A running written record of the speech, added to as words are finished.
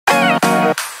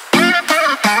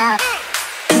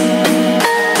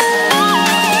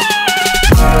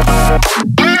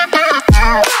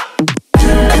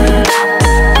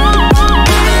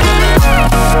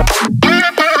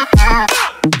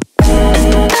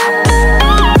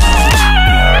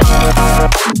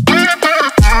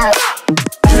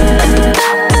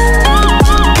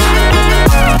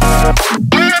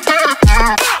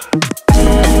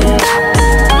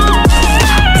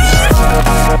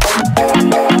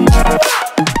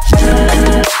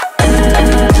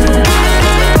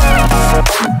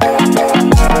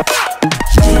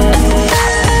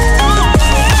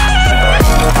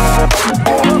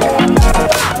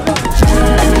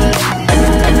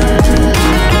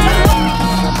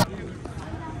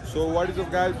What is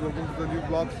up guys? Welcome to the new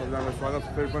vlog. सबैजनालाई स्वागत छ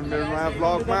फेरि पनि मेरो नयाँ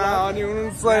vlogमा अनि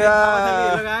हुनुहुन्छ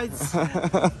यहाँ गाइस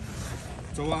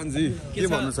चौहान जी के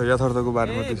भन्नु छ यथार्थको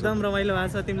बारेमा त्यसो एकदम रमाइलो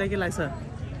भएको छ तिमीलाई के लाग्छ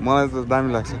मलाई त दामी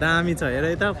लाग्छ दामी छ हेर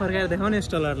यता फर्काएर देखाउने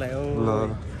स्टलरलाई ओ ल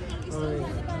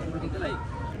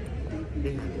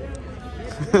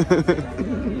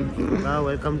Now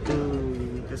welcome to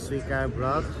this week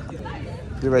vlog.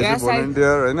 के भाइ चाहिँ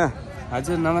भोलिन्टियर हैन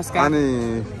हजुर नमस्कार अनि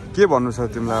के भन्नु छ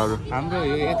तिमीलाई अरु हाम्रो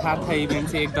यो यथार्थ इभेन्ट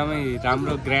चाहिँ एकदमै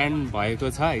राम्रो ग्रान्ड भएको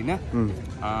छ हैन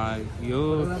यो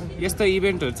यस्तो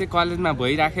इभेन्टहरु चाहिँ कलेजमा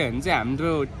भइराख्यो भने चाहिँ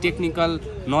हाम्रो टेक्निकल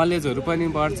नलेजहरु पनि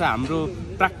बढ्छ हाम्रो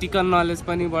प्र्याक्टिकल नलेज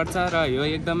पनि बढ्छ र यो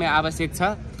एकदमै आवश्यक छ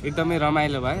एकदमै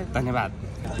रमाइलो भयो धन्यवाद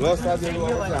ल साथीहरु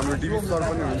अब चाहिँ हाम्रो डिबी सर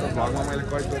पनि हुन्छ भ्लगमा मैले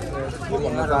कहि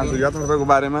भन्न चाहन्छु यथार्थको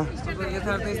बारेमा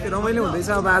यथार्थ यस्तो रमाइलो हुँदैछ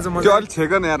अब आज म त्यो अलि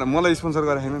छेक न यार मलाई स्पोन्सर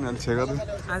गरे हैन नि अलि छेक त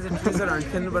आज टिचर हन्ट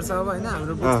खेल्नुपर्छ अब हैन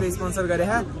हाम्रो बुक्सले स्पोन्सर गरे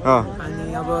हा अनि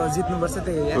अब जित्नुपर्छ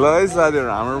त्यही ल है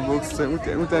साथीहरु हाम्रो बुक्स चाहिँ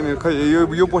उतानिर खै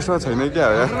यो पोस्टरमा छैन क्या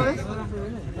हो यार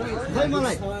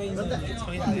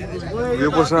यो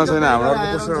पोस्टरमा छैन हाम्रो अर्को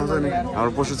पोस्टर आउँछ नि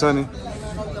हाम्रो पोस्टर छ नि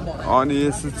अनि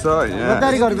यसो छ यहाँ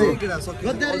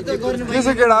के छ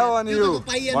केडा हो अनि यो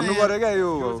भन्नु पर्यो क्या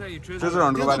यो ट्रेजर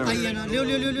हन्टको बारेमा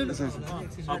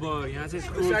अब यहाँ चाहिँ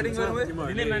स्टार्टिङ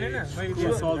मैले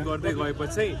सल्भ गर्दै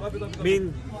गएपछि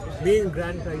मेन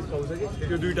ग्रान्ड प्राइज पाउँछ कि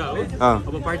त्यो दुईटा हो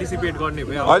अब पार्टिसिपेट गर्ने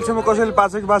भयो अहिलेसम्म कसैले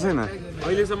पाएको छ कि पाएको छैन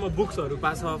अहिलेसम्म बुक्सहरू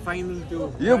पाछ फाइनल त्यो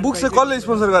यो बुक चाहिँ कसले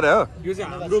स्पोन्सर गरे हो यो चाहिँ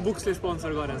हाम्रो बुक्सले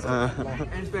स्पोन्सर गरेको छ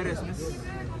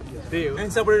त्यही हो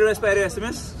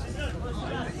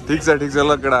ठिक छ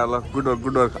ल केडा ल गुड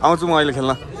वर्क आउँछु म अहिले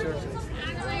खेल्न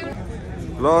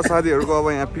ल साथीहरूको अब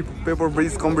यहाँ पेपर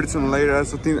ब्रिज कम्पिटिसन लागिरहेको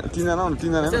छ तीनजना हो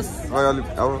तीनजना अलिक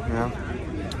अब यहाँ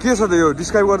के छ त यो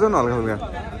डिस्क्राइब गर्दै न हल्का हल्का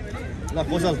ल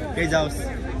पोसल केही जाओस्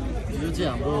यो चाहिँ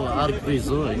हाम्रो आर्क ब्रिज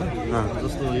हो हैन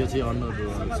जस्तो यो चाहिँ अन्डर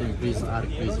चाहिँ ब्रिज आर्क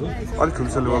ब्रिज हो अलिक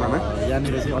ठुल्छले बोल्नु है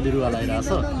यहाँनिर चाहिँ अलि रुवा लागिरहेछ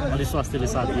अलि स्वास्थ्यले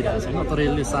साथ दिइरहेको छैन तर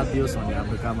यसले साथ दियोस् भन्ने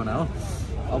हाम्रो कामना हो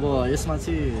अब यसमा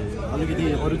चाहिँ अलिकति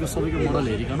अरूको सबैको मोडल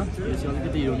हेरिकन यो चाहिँ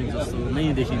अलिकति युनिक जस्तो नै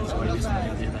देखिन्छ अहिले यसमा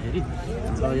देख्दाखेरि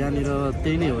र यहाँनिर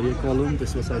त्यही नै हो यो कलम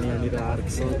त्यस पछाडि यहाँनिर आर्क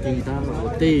छ तिनवटा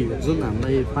अब त्यही जुन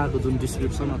हामीलाई पाएको जुन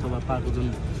डिस्क्रिप्सन अथवा पाएको जुन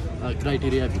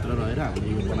क्राइटेरियाभित्र रहेर हामीले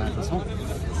यो बनाएका छौँ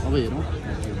अब हेरौँ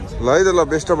ल है त ल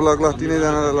बेस्ट अफ लक ल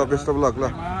तिनैजनालाई ल बेस्ट अफ लक ल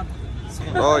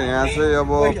यहाँ चाहिँ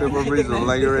अब पेपर ब्रिज हुन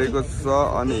लागिरहेको छ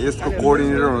अनि यसको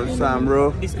कोअर्डिनेटर हुनुहुन्छ हाम्रो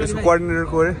यसको कोअर्डिनेटर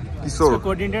को अरे किशोर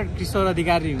कोअर्डिनेटर किशोर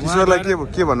अधिकारी किशोरलाई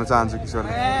के भन्न चाहन्छु किशोर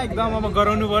एकदम अब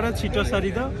गराउनु पर्यो छिटो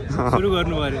सरी त सुरु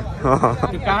गर्नु पर्यो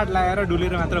त्यो कार्ड लगाएर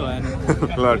डुलेर मात्र भएन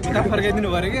ल ठिक फर्काइदिनु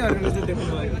पर्यो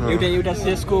कि एउटा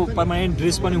सेसको पर्मानेन्ट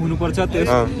ड्रेस पनि हुनुपर्छ त्यस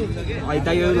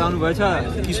अहिले यो लाउनु भएछ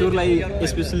किशोरलाई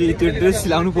स्पेसली त्यो ड्रेस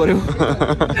लाउनु पर्यो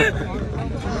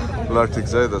ल ठिक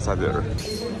छ है त साथीहरू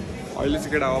अहिले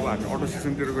चाहिँ केटा अब हामी अटो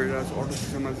स्टेसनतिर गइरहेको छौँ अटो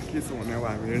स्टेसनमा चाहिँ के छ भने अब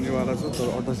हामी हेर्नेवाला छ तर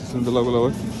अटो स्टेसन त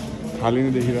लगभग खाली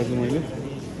नै देखिरहेको छु मैले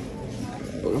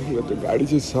त्यो गाडी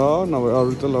चाहिँ छ नभए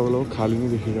अरू त लगभग खाली नै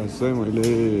देखिरहेको छु है मैले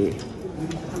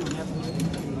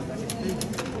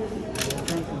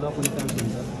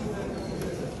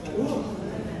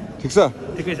ठिक छ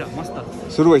ठिकै छ मस्त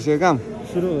सुरु भइसक्यो काम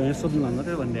सुरु सोध्नु भन्दा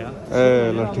भन्ने ए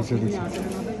ल ठिक छ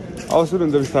अब सुरु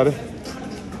हुन्छ बिस्तारै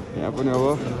यहाँ पनि अब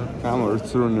कामहरू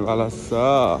सुरु हुनेवाला छ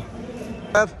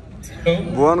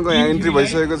भुवनको यहाँ इन्ट्री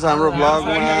भइसकेको छ हाम्रो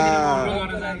ब्लगमा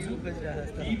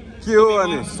के हो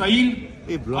अनि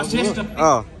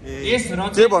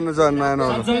के भन्नु छ नयाँ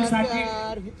नौलो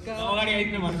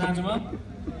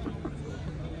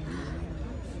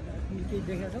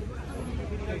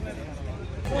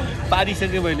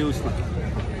पारिसक्यो मैले उसमा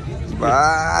बा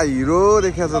हिरो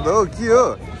देखाएको छ त हो के हो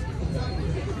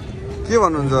के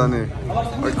भन्नुहुन्छ अनि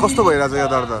कस्तो भइरहेछ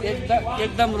यथार्थ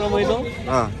एकदम रमाइलो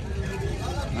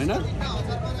होइन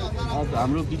अब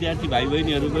हाम्रो विद्यार्थी भाइ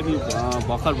बहिनीहरू पनि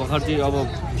भर्खर चाहिँ अब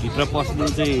भित्र पस्नु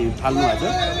चाहिँ थाल्नु भएको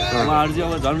छ उहाँहरू चाहिँ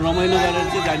अब झन् रमाइलो गरेर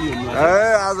चाहिँ जाने हुनु ए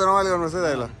आज रमाइलो गर्नुपर्छ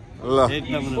है ल ल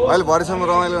अहिले भरेसम्म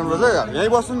रमाइलो गर्नुपर्छ है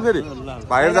यहीँ बस्नु नि फेरि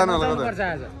बाहिर जानु होला कता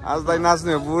आज त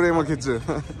नाच्ने हो पुरै म खिच्छु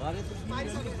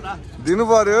दिनु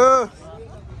पर्यो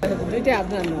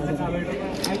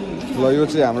ल यो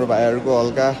चाहिँ हाम्रो भाइहरूको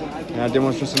हल्का यहाँ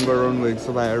डेमोन्स्ट्रेसन गरिरहनु भएको छ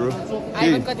भाइहरू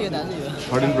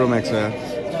 13 प्रो म्याक्स हो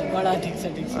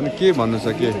अनि के भन्नु छ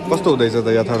के कस्तो हुँदैछ त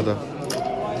यथार्थ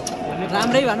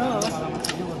राम्रै भनौँ अब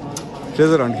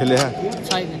ट्रेजर हन्ट खेले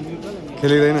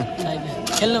खेलिँदैन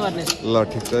खेल्नुपर्ने ल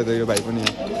ठिक छ त यो भाइ पनि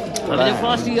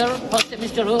फर्स्ट इयर फर्स्ट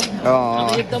सेमिस्टर हो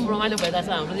एकदम रमाइलो भइरहेछ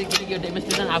हाम्रो चाहिँ यो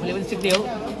डेमोन्स्ट्रेसन आफूले पनि सिक्ने हो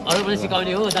अरू पनि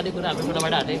सिकाउने हो जाने कुरा हाम्रो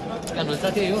फोटोबाट हाल्ने सिकाउनुहुन्छ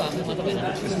त्यही हो हाम्रो मतलब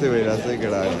त्यस्तै भइरहेछ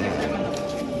केटा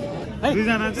ल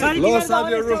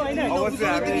साथीहरु अवश्य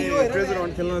हामी ट्रेजर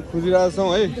हन्ट खेल्न खोजिरहेछौँ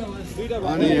है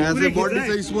अनि यहाँ चाहिँ बडी छ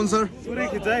स्पोन्सर पुरै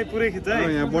खिचाइ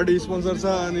यहाँ बडी स्पोन्सर छ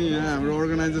अनि यहाँ हाम्रो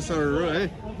अर्गनाइजर सरहरु है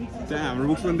त्यहाँ हाम्रो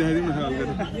बुक्स पनि देखाइदिनु न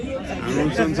अलिकति हाम्रो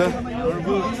बुक्स पनि छ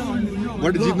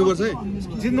बडी जित्नुपर्छ है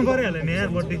जित्नु पर्यो होला नि यार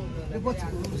बडी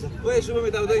ओए शुभम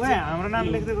यता आउँदै हाम्रो नाम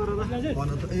लेख्दै गर त भन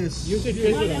त यो चाहिँ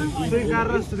स्वीकार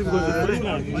र सुदीप गजरे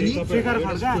अनि स्वीकार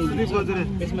खड्का सुदीप गजरे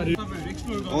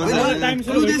टाइम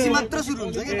सुरु देशी मात्र सुरु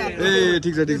हुन्छ के ए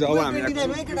ठीक छ अब हामी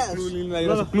क्लु लिन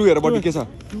लागिरहेछ क्लु हेर बडी के छ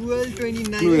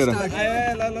 12:29 क्लु हेर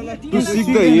to seek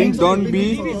the hint don't be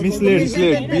misled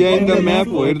behind the map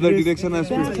where the direction as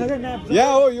या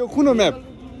हो यो कुन हो म्याप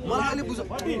मलाई बुझ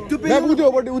म्याप उयो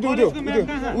बडी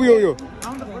उयो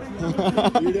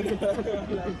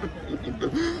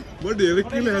बडी हेर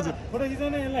के लेखेछ फोटो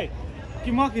खिच्न यसलाई कि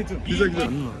म खिच्छु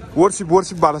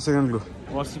वर्शिप 12 सेकेन्ड क्लु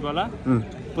वर्षिप वाला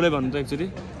पुरै भन्नु त एकचोटी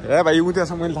ए भाइ उ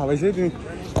त्यसमा मैले थाहा भइसक्यो तिमी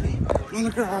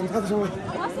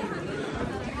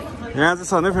यहाँ चाहिँ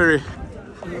छ नि फेरि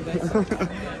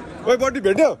ओइ बडी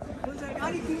भेट्यो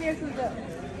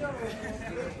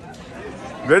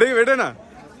भेटेन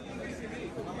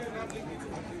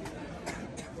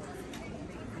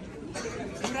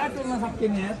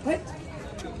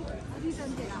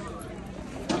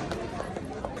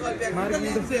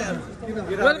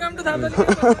वेलकम टु थापथाली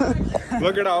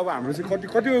लगेडा अब हाम्रो चाहिँ कति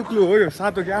क्लु हो यो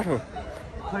 7 हो कि 8 हो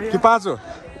कि 5 हो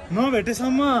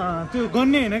नभेटेसम्म त्यो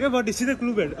गन्ने हैन के बडी सिधै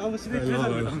क्लु भेट अब सिधै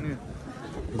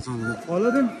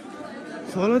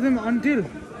फलो देम अन्टिल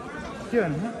के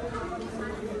भन्नु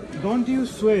डोन्ट यु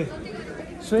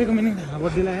स्वेको मिनिङ थाहा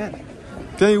बडीलाई यार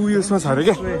त्यही उयोसमा छ अरे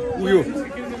क्या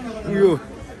उयो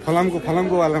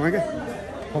फलामको वालामा क्या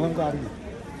फलामको आर्की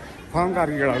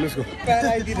केटा हो यसको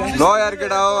ल यार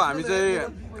केटा हो हामी चाहिँ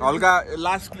हल्का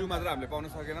लास्ट क्लु मात्र हामीले पाउन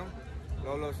सकेनौँ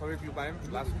ल सबै क्लु पायौँ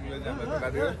लास्ट क्लुले चाहिँ हामीलाई धोका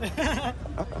दियो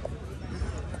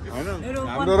होइन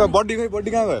हाम्रो र बडी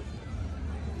कहाँ गयो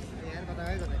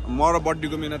म र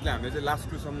बडीको मिहिनेतले हामीले चाहिँ लास्ट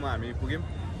क्लुसम्म हामी पुग्यौँ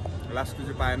लास्ट क्लु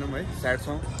चाहिँ पाएनौँ है स्याड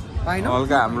छौँ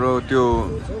हल्का हाम्रो त्यो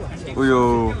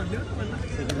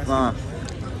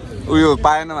उयो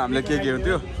पाएनौँ हामीले के हो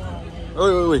त्यो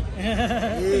ओइ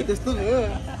त्यस्तो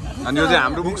अनि यो चाहिँ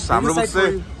हाम्रो बुक्स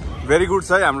चाहिँ भेरी गुड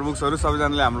छ है हाम्रो बुक्सहरू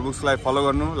सबैजनाले हाम्रो बुक्सलाई फलो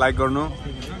गर्नु लाइक गर्नु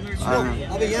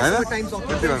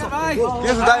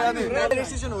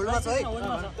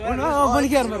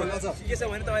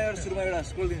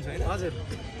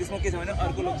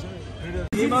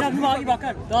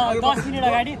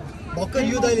भक्कर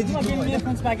यो दाइले जित्नु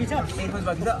बाँकी छ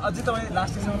अझै तपाईले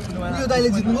लास्ट सेसनमा यो दाइले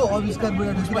जित्नुभयो अविष्कार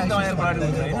बुढा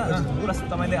प्लस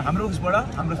तपाईले हाम्रो उसबाट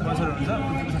हाम्रो स्पोन्सर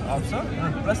हुनुहुन्छ अफ छ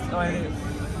प्लस तपाईले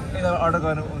यता अर्डर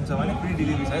गर्नुहुन्छ भने फ्री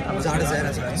डेलिभरी छ है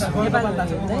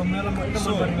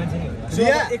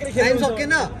टाइम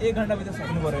सकेन 1 घण्टा भित्र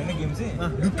सक्नु पर्यो हैन गेम चाहिँ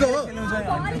ढुक्क हो अनि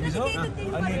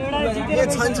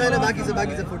छैन बाँकी छ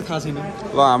फोटो थाहा छैन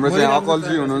ल हाम्रो चाहिँ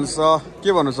अकलजी हुनुहुन्छ के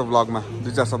भन्नु छ ब्लगमा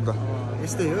 2-4 शब्द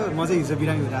यस्तै हो म चाहिँ हिजो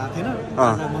बिरामी भएर आएको थिएन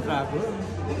मात्र आएको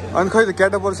अनि खै त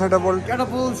क्याटापोल चाहिँ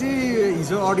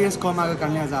हिजो अडियन्स कम आएको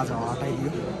कारणले आज हटाइदियो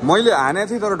मैले हानेको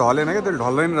थिएँ तर ढलेन क्या त्यसले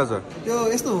ढल्दैन रहेछ त्यो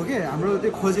यस्तो हो कि हाम्रो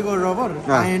त्यो खोजेको रबर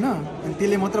आएन अनि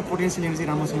त्यसले मात्र पोटेन्सियल चाहिँ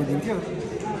राम्रोसँग दिन्थ्यो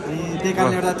अनि त्यही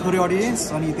कारणले गर्दा थोरै अडियन्स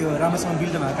अनि त्यो राम्रोसँग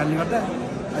बिल्ड भएको कारणले गर्दा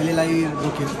अहिलेलाई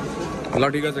रोक्यो ल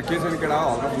ठिक छ के छ नि केटा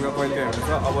हल्का फुल्का पहिला हुन्छ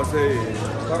अब चाहिँ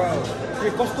तर के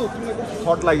कस्तो तिमीलाई कस्तो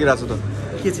थट लागिरहेको छ त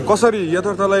के छ कसरी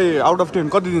यथार्थलाई आउट अफ 10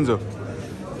 कति दिन्छौ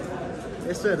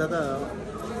यस्तो हेर्दा त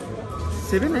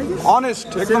 7 है अनेस्ट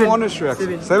एकदम अनेस्ट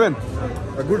 7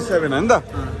 गुड 7 हैन त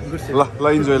ल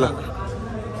इन्जोय ल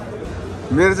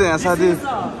मेरो चाहिँ यहाँ साथी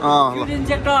ल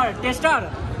injector tester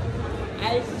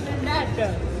I explain that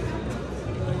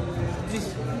this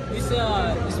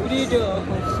spirit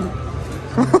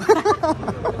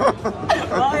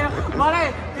मलाई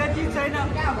त्यो चिज छैन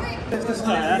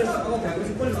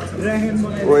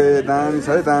ओए दामी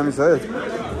छ है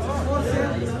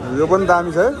यो पनि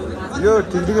दामी छ है यो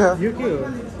ठिक छ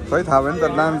खै थाहा भएन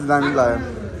तर दामी लाग्यो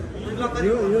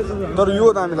तर यो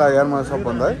दामी लाग्यो यार मलाई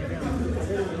सबभन्दा है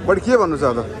बट के भन्नु छ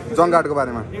त जङ्गाटको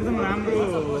बारेमा एकदम राम्रो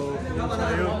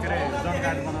यो के रे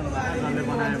जङ्गाट बनाउनु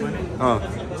बनायो भने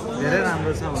धेरै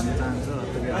राम्रो छ भन्न चाहन्छु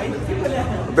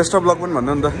बेस्ट अफ लक पनि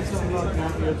भन्नु नि त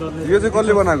यो चाहिँ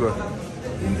कसले बनाएको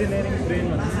इन्जिनियरिङ ब्रेन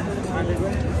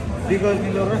दिगल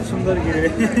मिलो र सुन्दर गिरे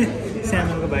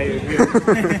स्यामलको भाइ हो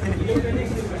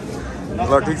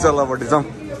ल ठिक छ ल बडी जाउँ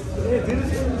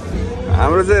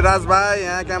हाम्रो चाहिँ राज भाइ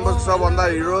यहाँ क्याम्पसको सबभन्दा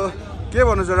हिरो के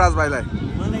भन्नु छ राज भाइलाई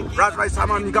राज भाइ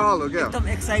सामान निकाल हो क्या एकदम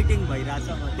एक्साइटिङ भइरहेछ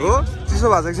हो चिसो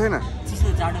भएको छैन चिसो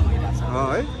जाडो भइरहेछ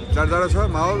है जाडो छ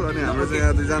माहौल अनि हाम्रो चाहिँ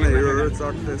यहाँ 2जना हिरोहरू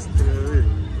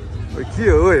के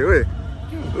हो ओइ ओइ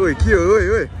ओइ के हो ओइ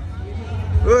ओइ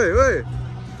ओइ ओइ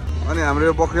अनि हाम्रो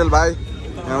यो बक्रेल भाइ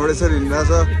यहाँबाट यसरी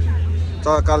हिँडिरहेछ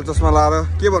कालो चस्मा लाएर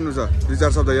के भन्नु छ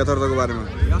 2-4 शब्द यथार्थको बारेमा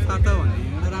यथार्थ भने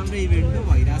राम्रो इभेन्ट हो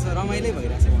भइरहेछ रमाइलो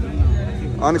भइरहेछ भनौँ न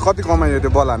अनि कति कमाइयो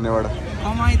त्यो बल हान्नेबाट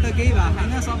कमाइ त केही भएको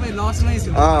छैन सबै लसमै छु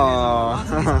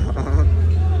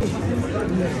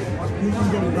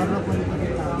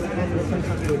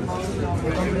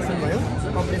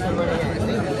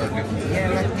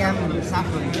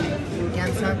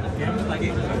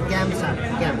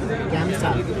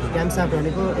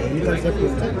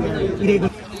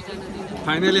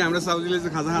फाइनली हाम्रो साउजीले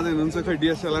चाहिँ खाजा खाँदै हुनुहुन्छ खै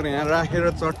डिएसएलआर यहाँ राखेर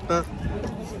चट्ट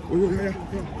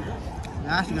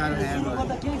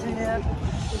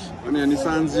अनि अनि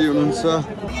सान्जी हुनुहुन्छ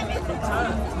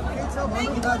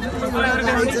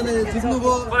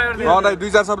दाइ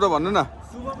 2-4 शब्द भन्नु न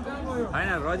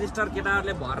होइन रजिस्टर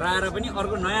केटाहरूले भर आएर पनि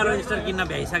अर्को नयाँ रजिस्टर किन्न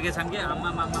भ्याइसकेछन् कि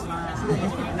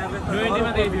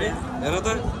हेर त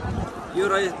यो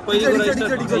पहिलेको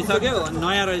रजिस्टर भइसक्यो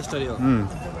नयाँ रजिस्टर यो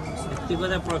यतिको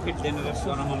चाहिँ प्रफिट दिने रहेछ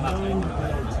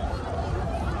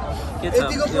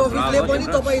यतिको प्रफिटले पनि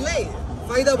तपाईलाई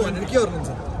फाइदा भनेर के गर्नुहुन्छ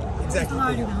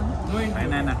एक्ज्याक्टली ल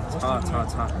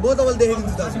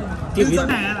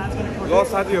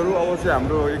साथीहरू अब चाहिँ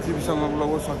हाम्रो एक्जिबिसन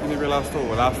लगभग सकिने बेला जस्तो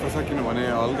होला जस्तो छ किनभने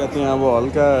हल्का त्यहाँ अब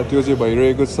हल्का त्यो चाहिँ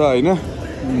भइरहेको छ होइन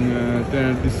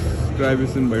त्यहाँ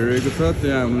डिस्क्राइबेसन भइरहेको छ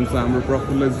त्यहाँ हुनुहुन्छ हाम्रो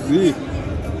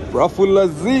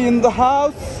प्रफुल्लजी इन द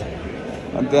हाउस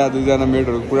अनि त्यहाँ 2जना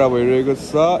मेटहरू पुरा भइरहेको छ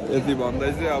यति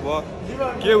भन्दै चाहिँ अब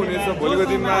के हुनेछ भोलिको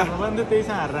दिनमा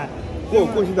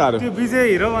कोसित हार्यो त्यो विजय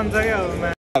हिरो भन्छ क्या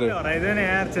हराइदैन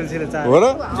यार चेल्सीले हो र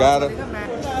गाह्रो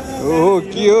ओहो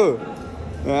के हो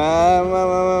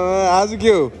आज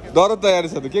के हो दर तयारी छ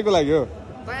त के को लागि हो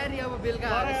तयारी अब बेलुका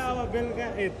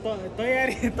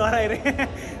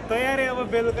तयारी अब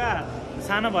बेलुका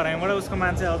सानो भराइबाट उसको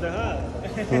मान्छे आउँदै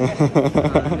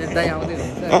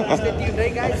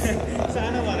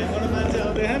सानो भराइबाट मान्छे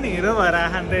आउँदैन नि हिरो भएर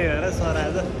खाँदै हेर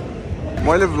सराज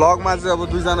मैले भ्लगमा चाहिँ अब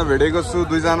 2जना भेटेको छु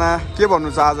 2जना के भन्नु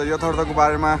छ आज यथार्थको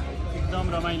बारेमा एकदम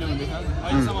रमाइलो हुँदैछ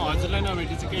अहिलेसम्म हजुरलाई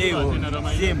नभेटी चाहिँ केही भएन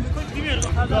रमाइलो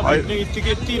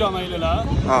यति रमाइलो ल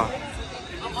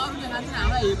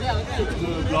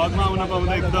भ्लगमा आउन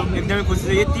पाउँदा एकदमै खुसी छ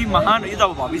यति महान यो त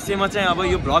अब भविष्यमा चाहिँ अब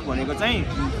यो भ्लग भनेको चाहिँ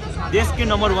देशकै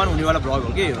नम्बर 1 हुनेवाला भ्लग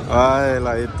हो के यो ल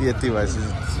यति भएपछि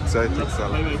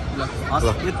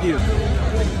यति हो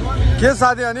के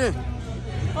साथी अनि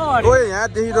ओए यहाँ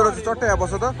देखिँदो रहेछ चट्टै यहाँ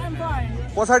बस त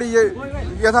पछाडि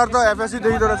यथार्थ एफएससी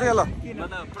देखिँदो रहेछ क्या ल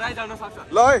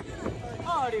ल है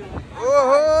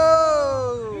ओहो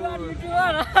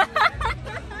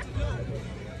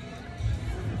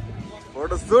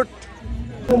फोटो सुट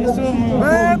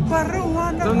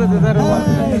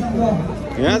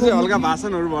यहाँ चाहिँ हल्का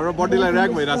भाषणहरू भएर बडीलाई ऱ्याक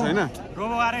भइरहेछ होइन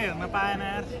रोबोबारे हेर्न पाएन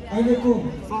यार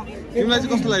तिमीलाई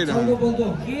चाहिँ कस्तो लागिरहेको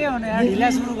के हुने यार ढिला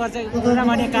सुरु गर्छ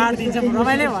कुरामाने कार दिन्छ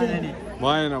रमाइलो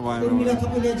भएन नि भएन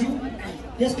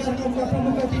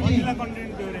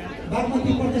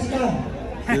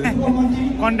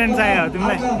कन्टेन्ट चाहियो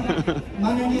तिमीलाई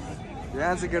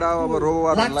यहाँ चाहिँ केटा अब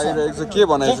रोबोबार लागिरहेको छ के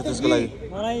बनाएको छ त्यसको लागि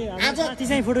आज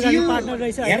चाहिँ फोटोग्राफी पार्टनर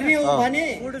रहेछ हेर्ने हो भने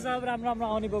फोटो सब राम्रो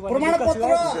आउने भयो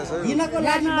प्रमाणपत्र दिनको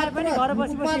लागि पनि घर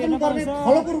बसी हेर्न पर्ने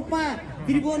फलको रूपमा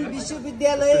त्रिभुवन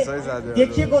विश्वविद्यालय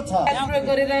देखिएको छ प्रयोग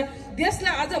गरेर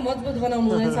देशलाई अझ मजबुत बनाउनु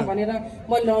हुनेछ भनेर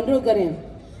मैले अनुरोध गरेँ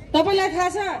तपाईलाई थाहा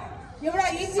छ एउटा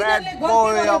इन्जिनियरले गल्ती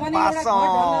गर्यो भने एउटा घर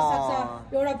ढल्न सक्छ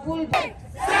एउटा पुल 7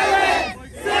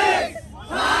 6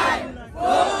 5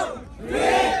 4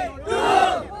 3 2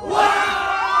 1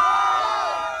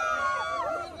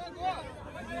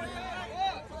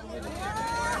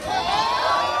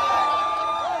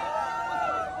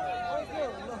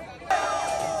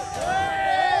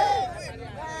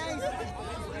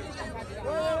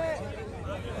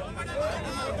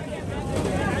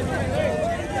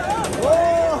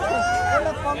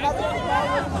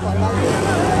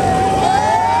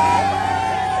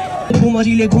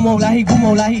 घुमरीले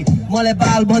घुमाउलाही मलाई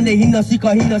बाल भन्दै हिँड्न सिक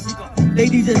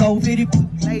ल्याइदिन्छ जाऊ फेरि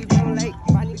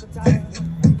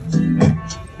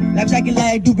लाग्छ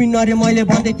डुबी नरे मैले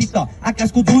भन्दै तित्त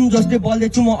आकाशको जुन जस्तै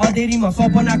बल्दैछु म अधेरीमा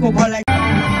सपनाको घरलाई